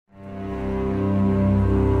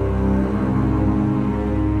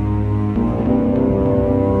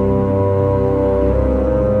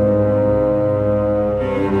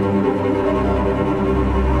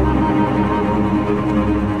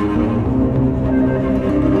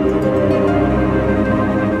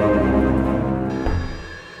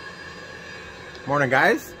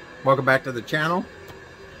guys, welcome back to the channel.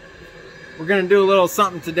 We're gonna do a little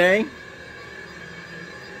something today,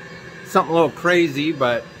 something a little crazy,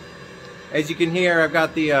 but as you can hear, I've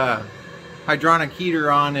got the hydronic heater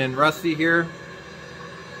on in Rusty here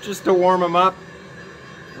just to warm them up.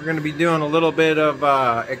 We're gonna be doing a little bit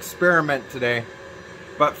of experiment today,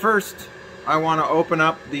 but first I want to open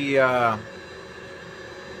up the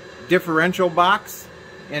differential box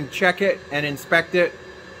and check it and inspect it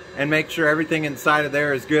and make sure everything inside of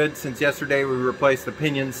there is good, since yesterday we replaced the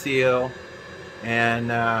pinion seal and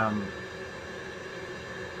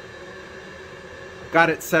got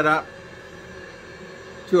it set up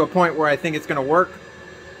to a point where I think it's going to work.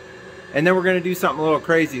 And then we're going to do something a little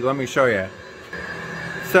crazy. Let me show you.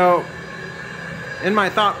 So in my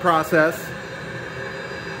thought process,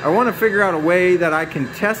 I want to figure out a way that I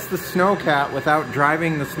can test the SNOWCAT without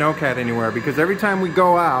driving the SNOWCAT anywhere, because every time we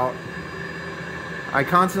go out I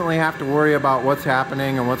constantly have to worry about what's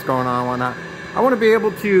happening and what's going on and whatnot. I want to be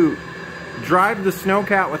able to drive the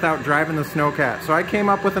SNOWCAT without driving the SNOWCAT. So I came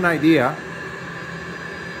up with an idea.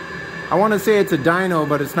 I want to say it's a dyno,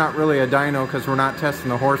 but it's not really a dyno because we're not testing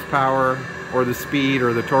the horsepower or the speed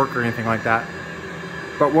or the torque or anything like that.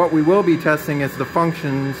 But what we will be testing is the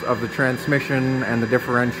functions of the transmission and the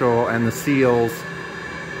differential and the seals.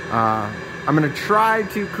 I'm going to try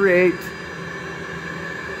to create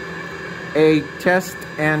a test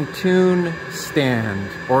and tune stand,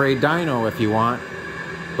 or a dyno if you want,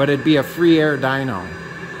 but it'd be a free air dyno.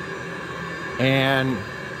 And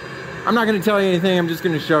I'm not going to tell you anything, I'm just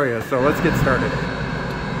going to show you. So let's get started.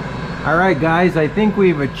 Alright guys, I think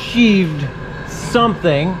we've achieved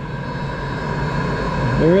something.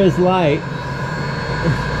 There is light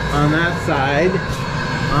on that side.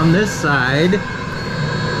 On this side,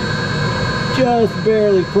 just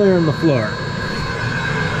barely clearing the floor.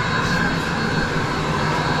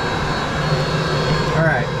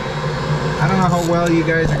 Alright, I don't know how well you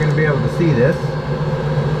guys are going to be able to see this,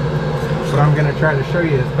 but I'm going to try to show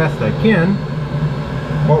you as best I can.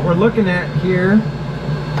 What we're looking at here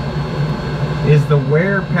is the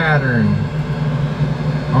wear pattern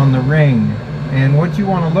on the ring. And what you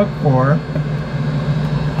want to look for,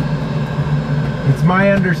 it's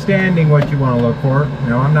my understanding what you want to look for.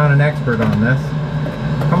 Now, I'm not an expert on this.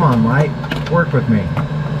 Come on, light, work with me.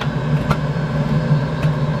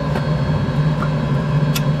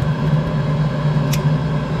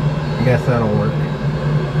 I guess that'll work.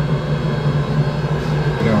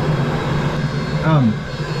 There you go.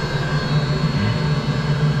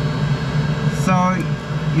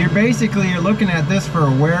 So you're looking at this for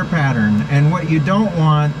a wear pattern, and what you don't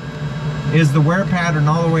want is the wear pattern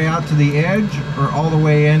all the way out to the edge or all the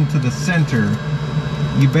way into the center.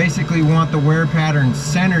 You basically want the wear pattern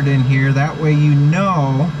centered in here. That way you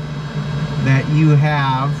know that you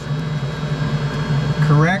have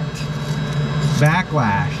correct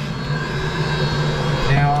backlash.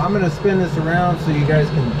 Now I'm going to spin this around so you guys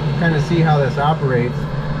can kind of see how this operates.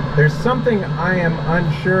 There's something I am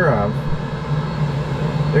unsure of.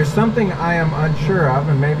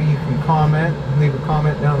 And maybe you can comment, leave a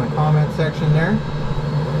comment down in the comment section there,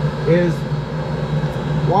 is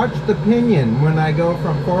watch the pinion when I go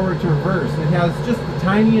from forward to reverse. It has just the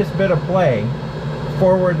tiniest bit of play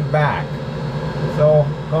forward and back. So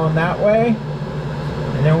going that way,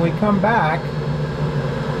 and then we come back,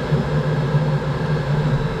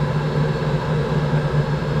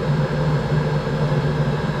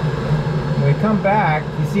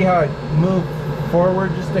 you see how it moved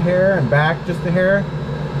forward just a hair and back just a hair?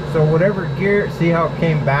 So whatever gear, see how it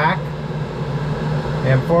came back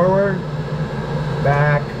and forward,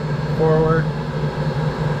 back, forward.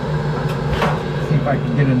 See if I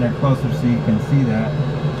can get in there closer so you can see that.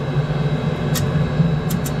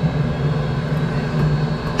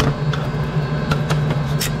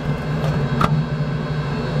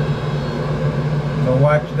 So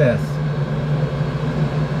watch this.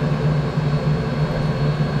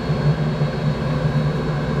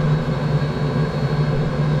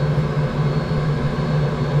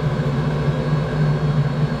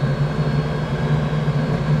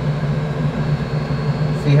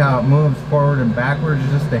 See how it moves forward and backwards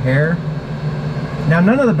just a hair? Now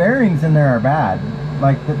none of the bearings in there are bad.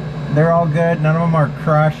 Like they're all good. None of them are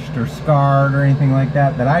crushed or scarred or anything like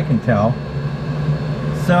that that I can tell.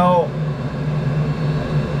 So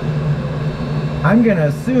I'm gonna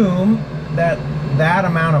assume that that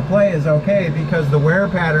amount of play is okay, because the wear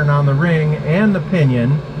pattern on the ring and the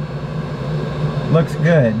pinion looks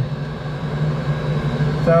good.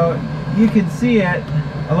 So you can see it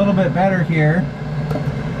a little bit better here.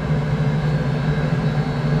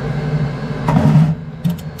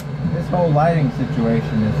 This whole lighting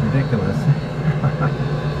situation is ridiculous.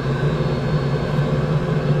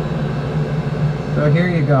 So here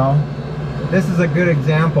you go. This is a good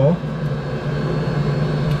example.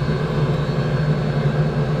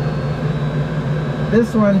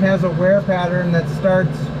 This one has a wear pattern that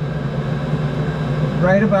starts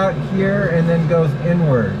right about here and then goes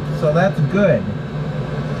inward. So that's good.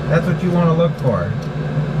 That's what you want to look for.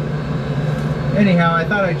 Anyhow, I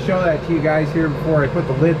thought I'd show that to you guys here before I put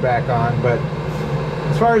the lid back on. But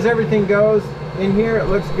as far as everything goes, in here it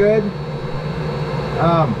looks good.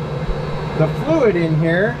 The fluid in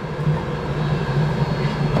here,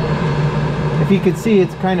 if you can see,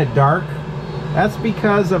 it's kind of dark. That's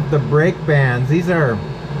because of the brake bands. These are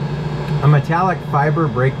a metallic fiber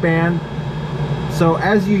brake band. So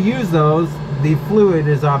as you use those, the fluid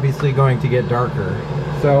is obviously going to get darker.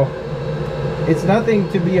 So it's nothing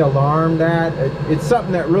to be alarmed at. It's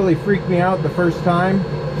something that really freaked me out the first time.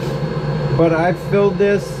 But I've filled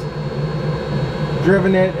this,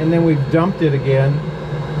 driven it, and then we've dumped it again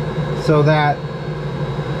so that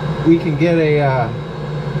we can get a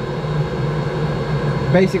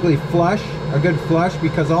basically flush, a good flush,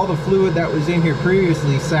 because all the fluid that was in here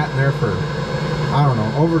previously sat in there for, I don't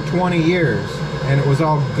know, over 20 years, and it was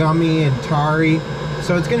all gummy and tarry.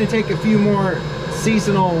 So it's going to take a few more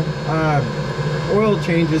seasonal oil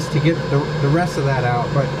changes to get the rest of that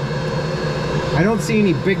out. But I don't see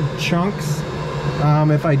any big chunks.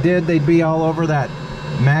 If I did, they'd be all over that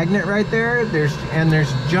magnet right there. There's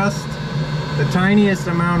just the tiniest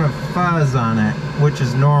amount of fuzz on it, which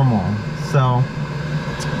is normal. So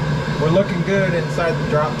we're looking good inside the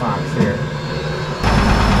drop box here.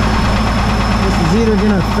 This is either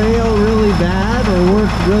gonna fail really bad or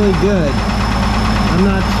work really good. I'm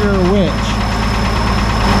not sure which.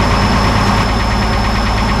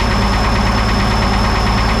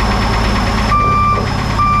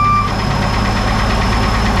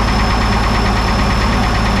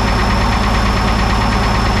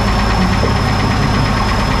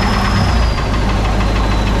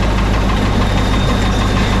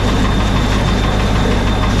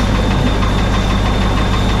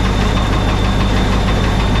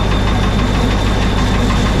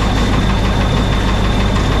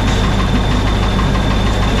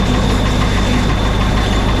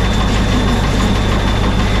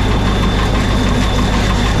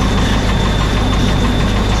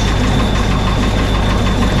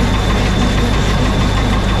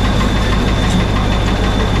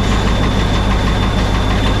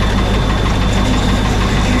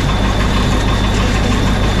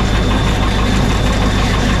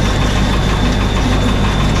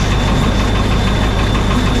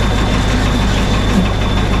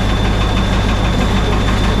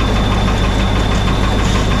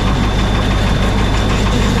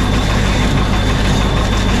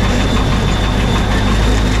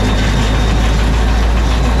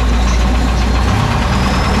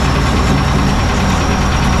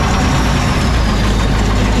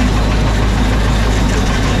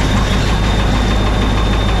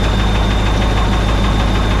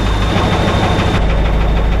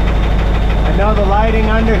 The lighting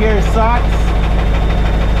under here sucks,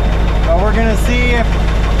 but we're gonna see if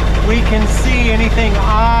we can see anything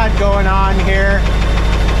odd going on here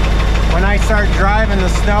when I start driving the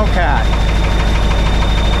SNOWCAT.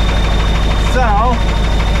 So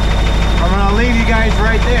I'm gonna leave you guys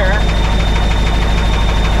right there.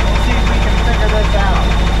 We'll see if we can figure this out.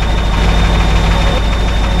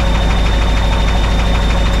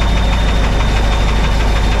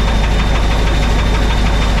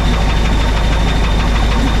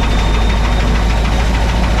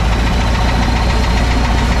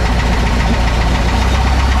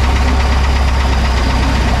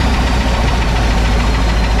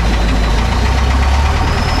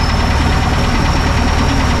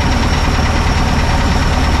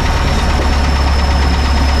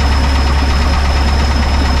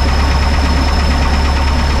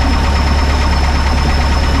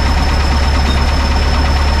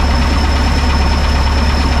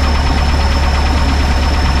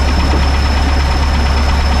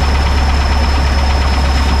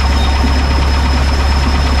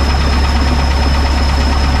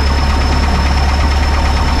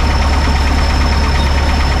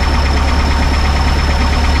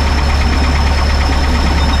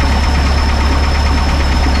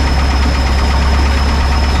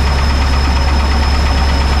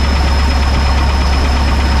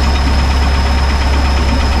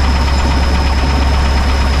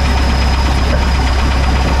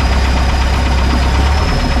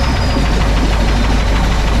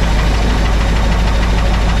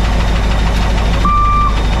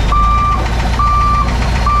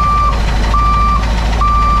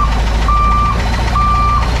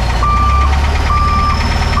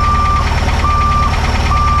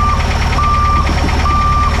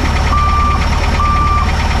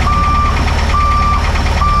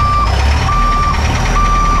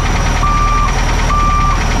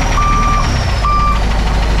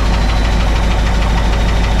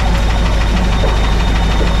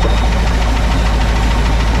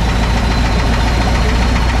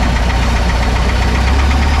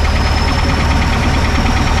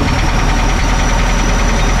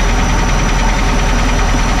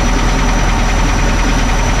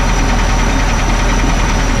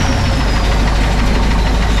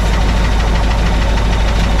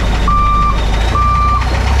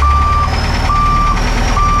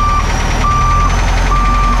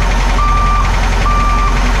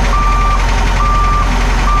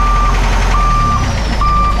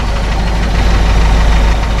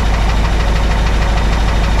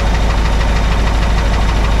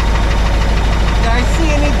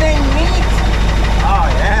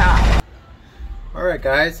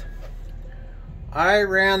 Alright guys, I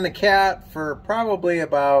ran the cat for probably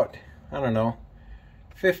about, I don't know,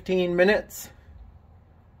 15 minutes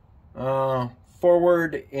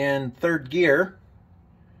forward in third gear,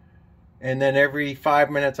 and then every 5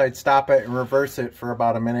 minutes I'd stop it and reverse it for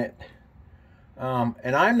about a minute,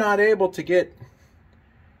 and I'm not able to get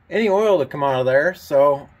any oil to come out of there,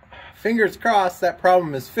 so fingers crossed that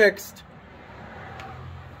problem is fixed.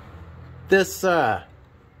 This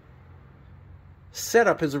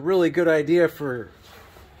setup is a really good idea for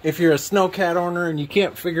if you're a SNOWCAT owner and you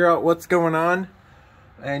can't figure out what's going on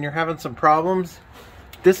and you're having some problems.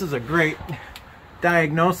 This is a great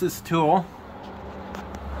diagnosis tool.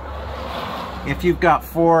 If you've got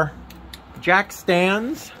 4 jack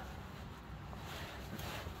stands,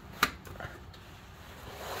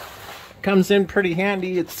 comes in pretty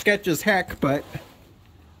handy. It's sketch as heck, but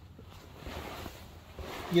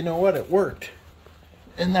you know what, it worked,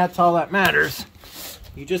 and that's all that matters.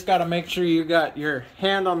 You just got to make sure you got your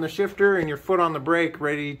hand on the shifter and your foot on the brake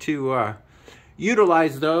ready to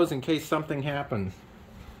utilize those in case something happens.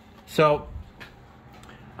 So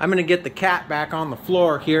I'm going to get the cat back on the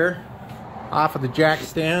floor here off of the jack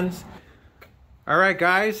stands. Alright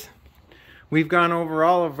guys, we've gone over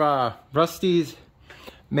all of Rusty's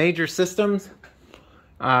major systems.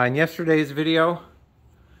 In yesterday's video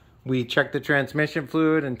we checked the transmission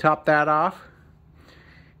fluid and topped that off.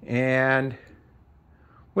 And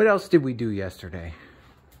what else did we do yesterday?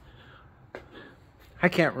 I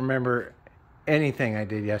can't remember anything I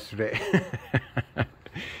did yesterday.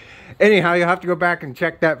 Anyhow, you'll have to go back and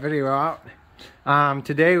check that video out.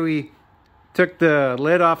 Today we took the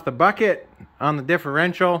lid off the bucket on the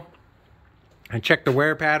differential. I checked the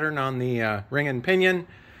wear pattern on the ring and pinion,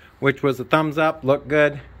 which was a thumbs up, looked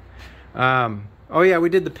good. Oh yeah, we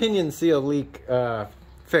did the pinion seal leak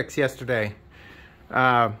fix yesterday.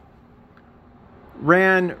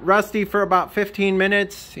 Ran Rusty for about 15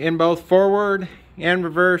 minutes in both forward and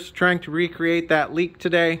reverse, trying to recreate that leak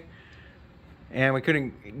today, and we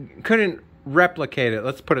couldn't replicate it,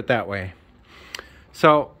 let's put it that way.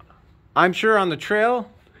 So I'm sure on the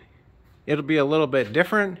trail it'll be a little bit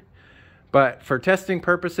different, but for testing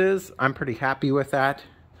purposes I'm pretty happy with that.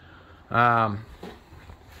 And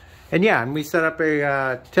yeah, and we set up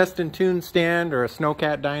a test and tune stand or a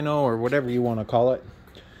SNOWCAT dyno or whatever you want to call it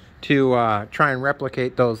to try and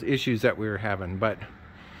replicate those issues that we were having. But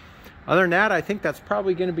other than that, I think that's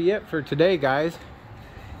probably going to be it for today, guys.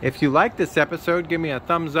 If you like this episode, give me a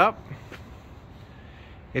thumbs up.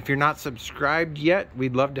 If you're not subscribed yet,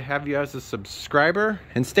 we'd love to have you as a subscriber.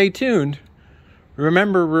 And stay tuned.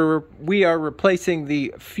 Remember, we are replacing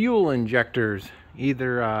the fuel injectors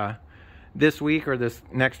either this week or this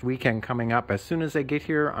next weekend coming up. As soon as they get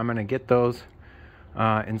here, I'm going to get those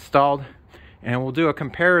installed, and we'll do a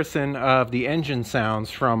comparison of the engine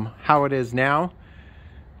sounds from how it is now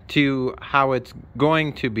to how it's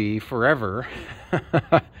going to be forever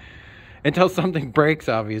until something breaks,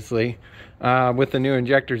 obviously, with the new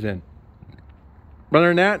injectors in. Other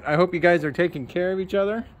than that, I hope you guys are taking care of each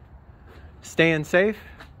other, staying safe,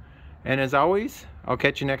 and as always, I'll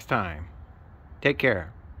catch you next time. Take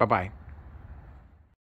care. Bye-bye.